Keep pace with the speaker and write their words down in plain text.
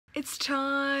It's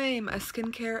time! A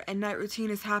skincare and night routine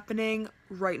is happening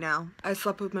right now. I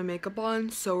slept with my makeup on,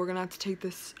 so we're gonna have to take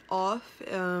this off.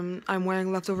 I'm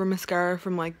wearing leftover mascara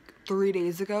from like 3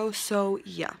 days ago, so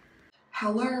yeah.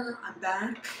 Hello, I'm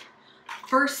back.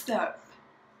 First step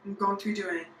I'm going to be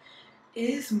doing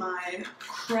is my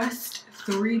Crest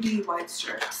 3D white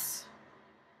strips.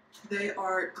 They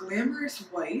are glamorous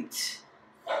white.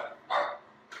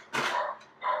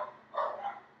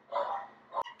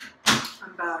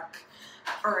 I'm back.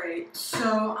 Alright,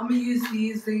 so I'm gonna use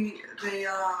these. They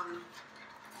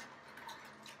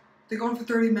go on for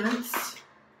 30 minutes.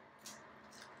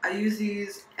 I use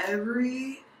these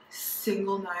every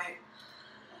single night.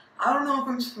 I don't know if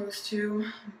I'm supposed to,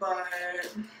 but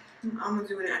I'm gonna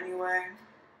do it anyway.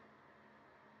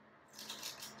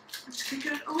 Let's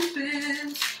get it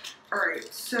open.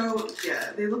 Alright, so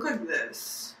yeah, they look like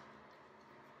this.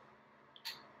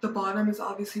 The bottom is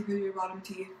obviously for your bottom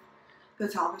teeth. The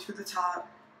top is for the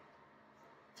top.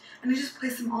 And you just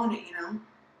place them on it, you know?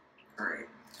 Alright.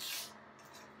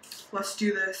 Let's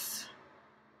do this.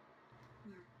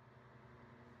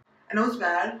 I know it's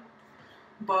bad,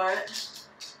 but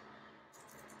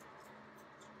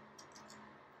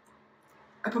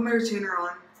I put my retainer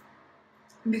on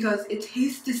because it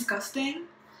tastes disgusting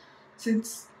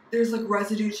since there's like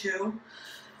residue too.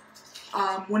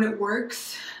 When it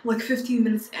works, like 15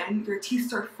 minutes in, your teeth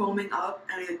start foaming up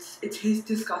and it tastes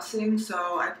disgusting,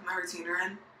 so I put my retainer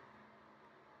in.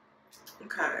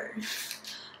 Okay.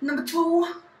 Number 2.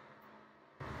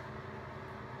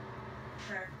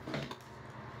 Okay.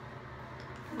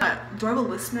 Do I have a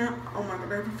lisp now? Oh my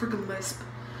god, I have a freaking lisp.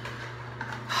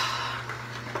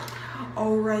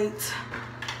 Alright.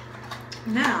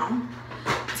 Now,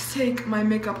 to take my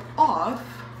makeup off.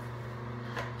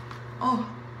 Oh.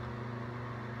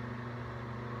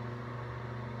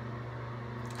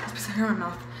 There's hair in my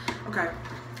mouth. Okay.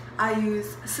 I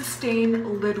use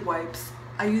Sustain lid wipes.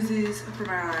 I use these for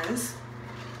my eyes.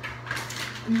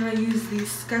 And then I use these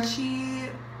sketchy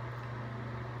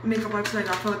makeup wipes that I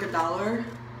got for like $1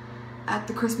 at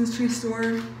the Christmas tree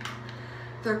store.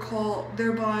 They're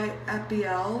by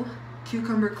FBL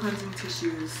Cucumber Cleansing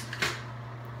Tissues.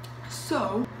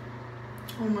 So,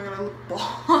 oh my god, I look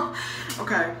bald.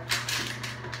 Okay.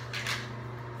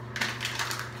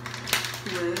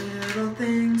 Little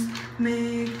things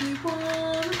make me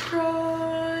wanna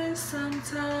cry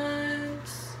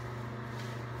sometimes.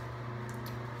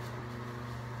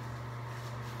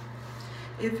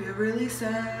 If you're really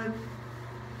sad,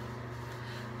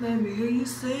 let me hear you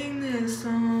sing this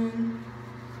song.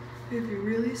 If you're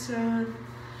really sad.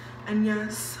 And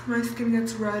yes, my skin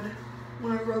gets red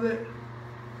when I rub it.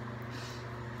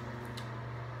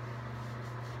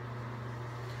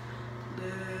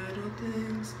 Little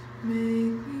things make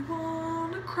me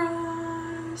wanna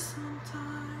cry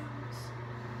sometimes.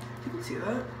 You can see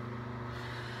that.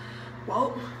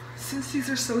 Well, since these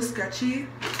are so sketchy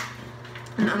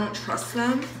and I don't trust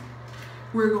them,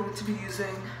 we're going to be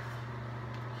using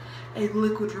a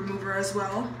liquid remover as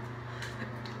well.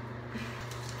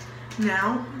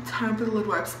 Now, time for the lid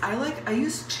wipes. I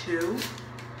use 2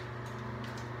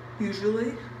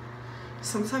 usually.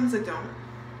 Sometimes I don't,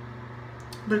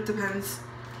 but it depends.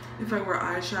 If I wear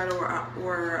eyeshadow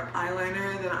or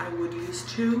eyeliner, then I would use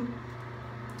 2.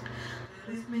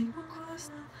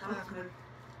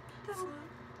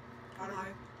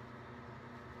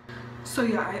 So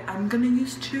yeah, I'm gonna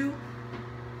use 2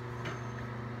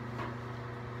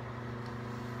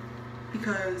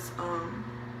 because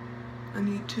I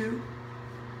need to.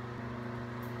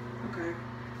 Okay.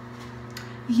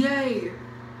 Yay!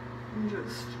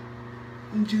 Just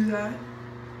do that.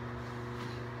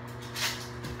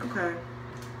 Okay.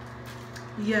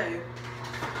 Yay.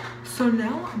 So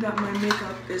now that my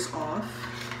makeup is off,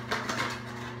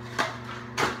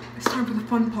 it's time for the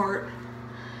fun part.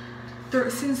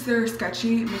 Since they're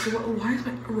sketchy, why is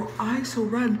my eye so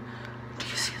red? Do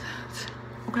you see that?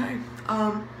 Okay.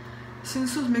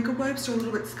 Since those makeup wipes are a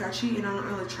little bit sketchy and I don't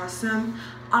really trust them,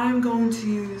 I'm going to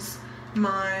use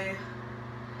my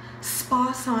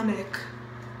Spa Sonic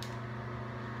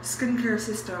skincare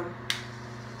system.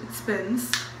 It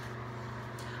spins.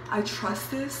 I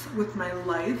trust this with my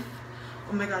life.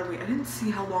 Oh my god, wait, I didn't see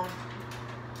how long.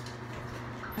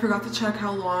 I forgot to check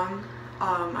how long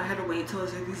I had to wait till I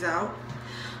take these out.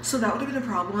 So that would have been a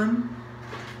problem.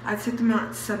 I'd take them out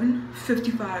at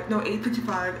 7:55. No,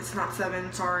 8:55. It's not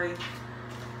 7, sorry.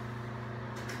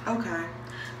 Okay.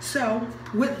 So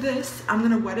with this, I'm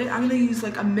gonna wet it. I'm gonna use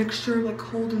like a mixture of like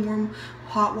cold and warm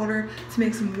hot water to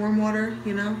make some warm water,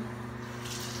 you know?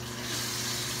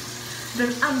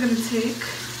 Then I'm gonna take,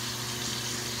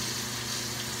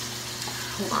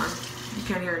 hold on, you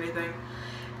can't hear anything.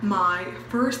 My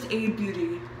First Aid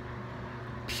Beauty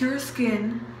Pure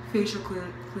Skin Facial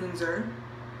Cleanser.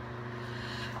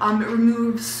 It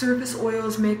removes surface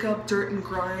oils, makeup, dirt, and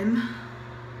grime,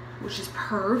 which is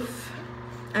perf.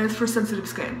 And it's for sensitive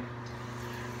skin.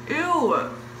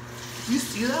 Ew! You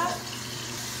see that?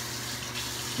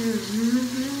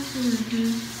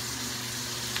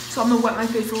 So I'm gonna wet my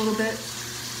face a little bit.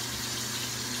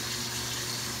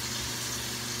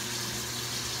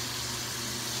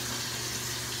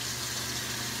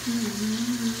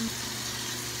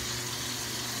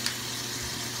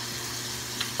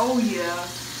 Oh yeah.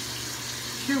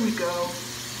 Here we go.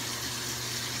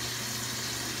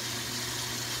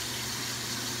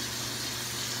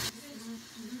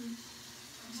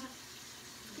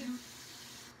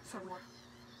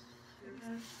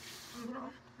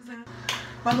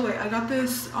 By the way, I got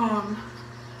this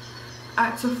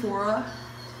at Sephora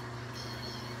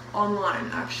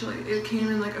online actually. It came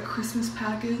in like a Christmas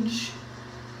package.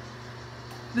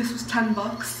 This was 10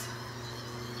 bucks.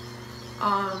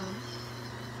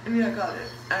 And yeah, I got it.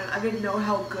 And I didn't know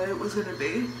how good it was gonna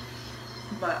be,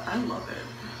 but I love it.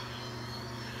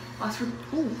 It lasts for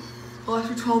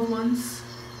 12 months.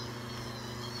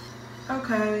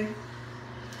 Okay.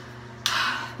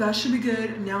 That should be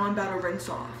good. Now I'm about to rinse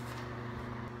off.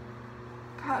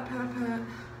 Pat, pat, pat.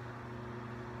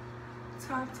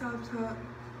 Tap, tap, tap.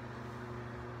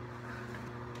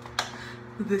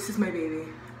 This is my baby.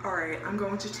 Alright, I'm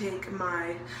going to take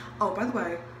my... Oh, by the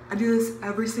way, I do this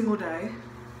every single day.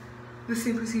 The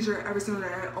same procedure every single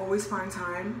day. I always find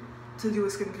time to do a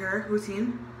skincare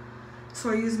routine.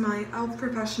 So I use my e.l.f.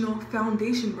 Professional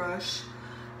foundation brush.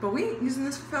 But we ain't using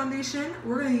this for foundation.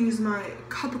 We're going to use my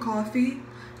Cup of Coffee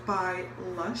by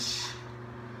Lush.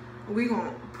 We're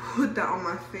going to put that on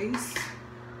my face.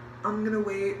 I'm going to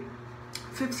wait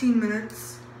 15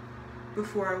 minutes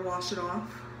before I wash it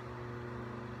off.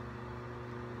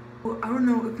 Well, I don't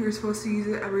know if you're supposed to use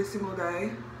it every single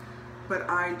day, but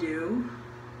I do.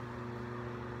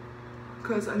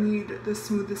 Because I need the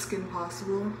smoothest skin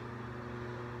possible.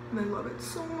 And I love it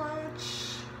so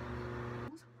much.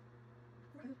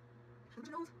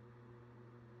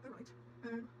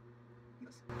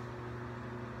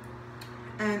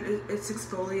 And it's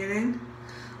exfoliating.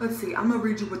 Let's see, I'm gonna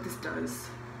read you what this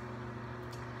does.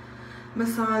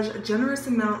 Massage a generous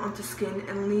amount onto skin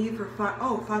and leave for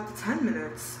 5 to 10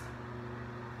 minutes.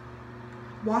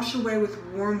 Wash away with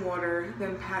warm water,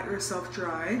 then pat yourself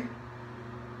dry.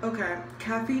 Okay,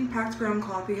 caffeine-packed ground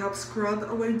coffee helps scrub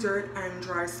away dirt and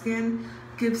dry skin,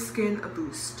 gives skin a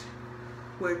boost,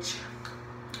 which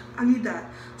I need that.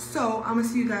 So I'm gonna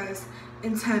see you guys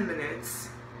in 10 minutes.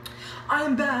 I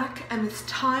am back and it's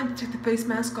time to take the face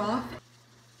mask off.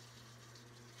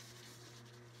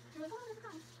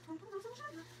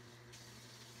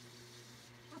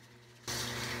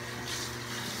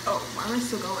 Oh, why am I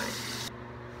still going?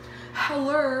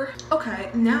 Hello. Okay,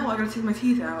 now I gotta take my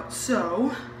teeth out,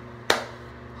 so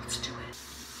let's do it.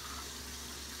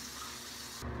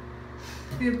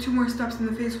 We have 2 more steps in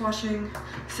the face washing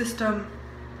system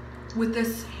with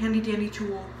this handy dandy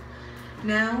tool.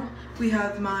 Now we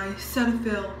have my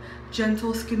Cetaphil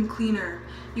Gentle Skin Cleaner.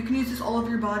 You can use this all over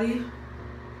your body.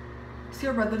 See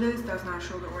how red that is? That's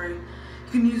natural, don't worry.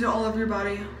 You can use it all over your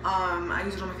body. I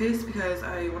use it on my face because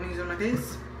I want to use it on my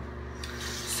face.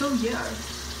 So yeah.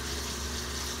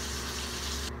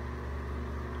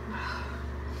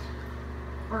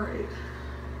 Alright.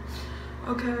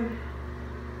 Okay.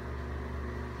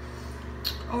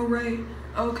 Alright.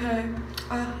 Okay.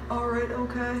 Alright,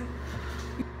 okay.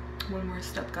 One more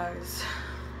step, guys.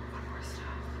 One more step.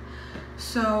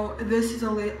 So this is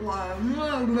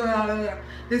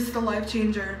this is the Life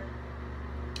Changer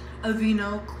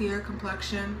Aveeno Clear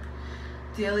Complexion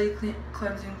Daily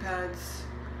Cleansing Pads.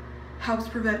 Helps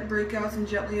prevent breakouts and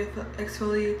gently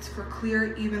exfoliates for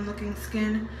clear, even looking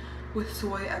skin with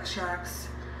soy extracts.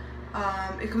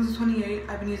 It comes with 28.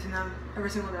 I've been using them every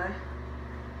single day.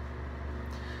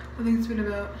 I think it's been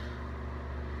about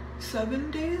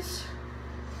 7 days,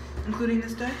 including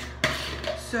this day.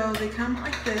 So they come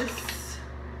like this,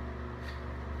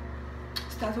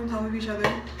 stacked on top of each other.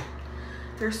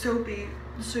 They're soapy,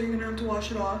 so you're gonna have to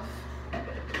wash it off.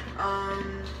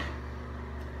 And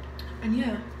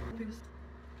yeah.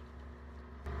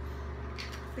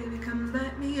 Baby, come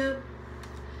back me up.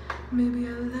 Maybe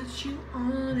I'll let you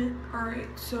on it.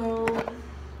 Alright, so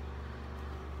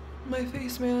my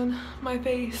face, man. My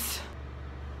face.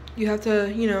 You have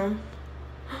to, you know,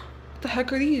 what the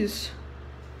heck are these?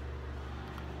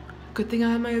 Good thing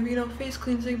I have my Aveeno face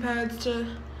cleansing pads to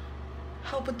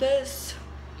help with this.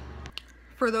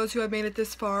 for those who have made it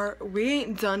this far, we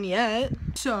ain't done yet.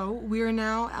 So we are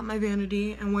now at my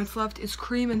vanity, and what's left is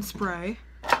cream and spray.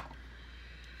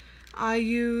 I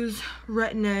use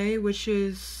Retin-A, which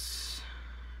is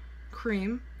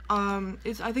cream. I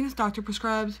think it's doctor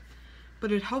prescribed,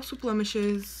 but it helps with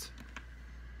blemishes.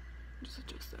 Just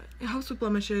adjust that. It helps with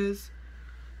blemishes.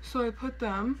 So I put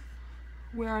them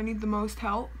where I need the most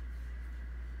help.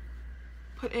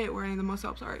 Put it where I need the most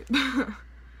help, sorry.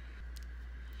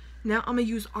 Now I'm gonna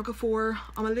use Aquaphor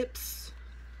on my lips.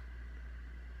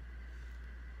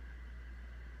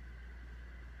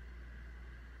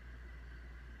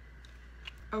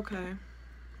 Okay.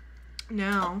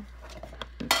 Now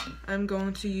I'm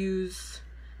going to use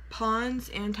Pond's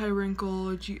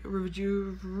Anti-Wrinkle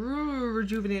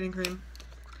Rejuvenating Cream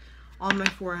on my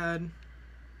forehead.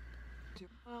 Do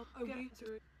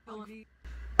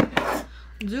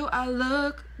I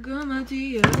look good, my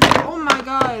dear? Oh my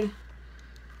god.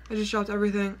 I just dropped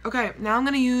everything. Okay, now I'm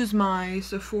going to use my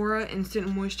Sephora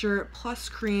Instant Moisture Plus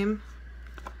Cream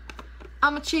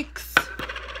on my cheeks.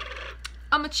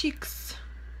 On my cheeks.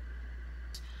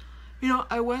 You know,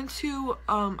 I went to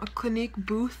a Clinique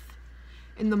booth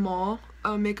in the mall,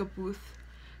 a makeup booth,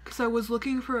 because I was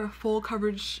looking for a full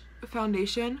coverage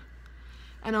foundation.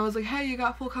 And I was like, hey, you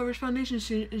got full coverage foundation?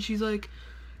 And she's like,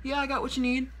 yeah, I got what you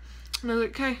need. And I was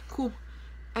like, okay, cool.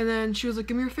 And then she was like,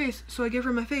 give me your face. So I gave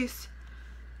her my face.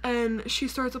 And she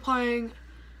starts applying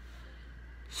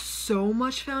so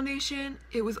much foundation.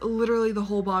 It was literally the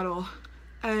whole bottle.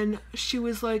 And she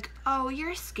was like, oh,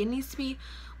 your skin needs to be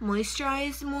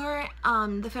moisturized more.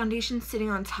 The foundation's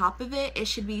sitting on top of it. It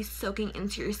should be soaking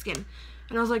into your skin.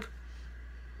 And I was like,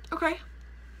 okay.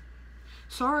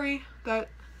 Sorry.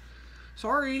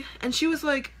 And she was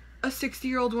like a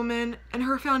 60-year-old woman, and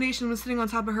her foundation was sitting on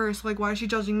top of her, so like, why is she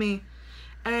judging me?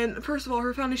 And first of all,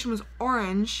 her foundation was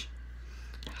orange.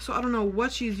 So I don't know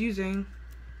what she's using,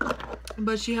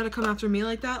 but she had to come after me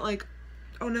like that, like,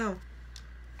 oh no.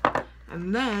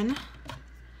 And then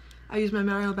I use my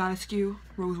Mario Badescu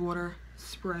Rose Water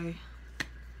Spray.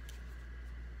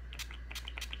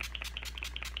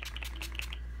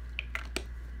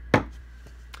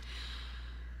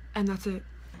 And that's it.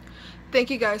 Thank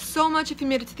you guys so much if you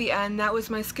made it to the end. That was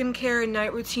my skincare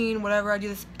night routine, whatever. I do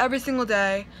this every single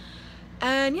day.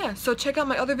 And yeah, so check out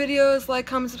my other videos, like,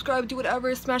 comment, subscribe, do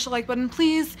whatever, smash the like button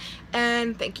please,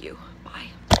 and thank you.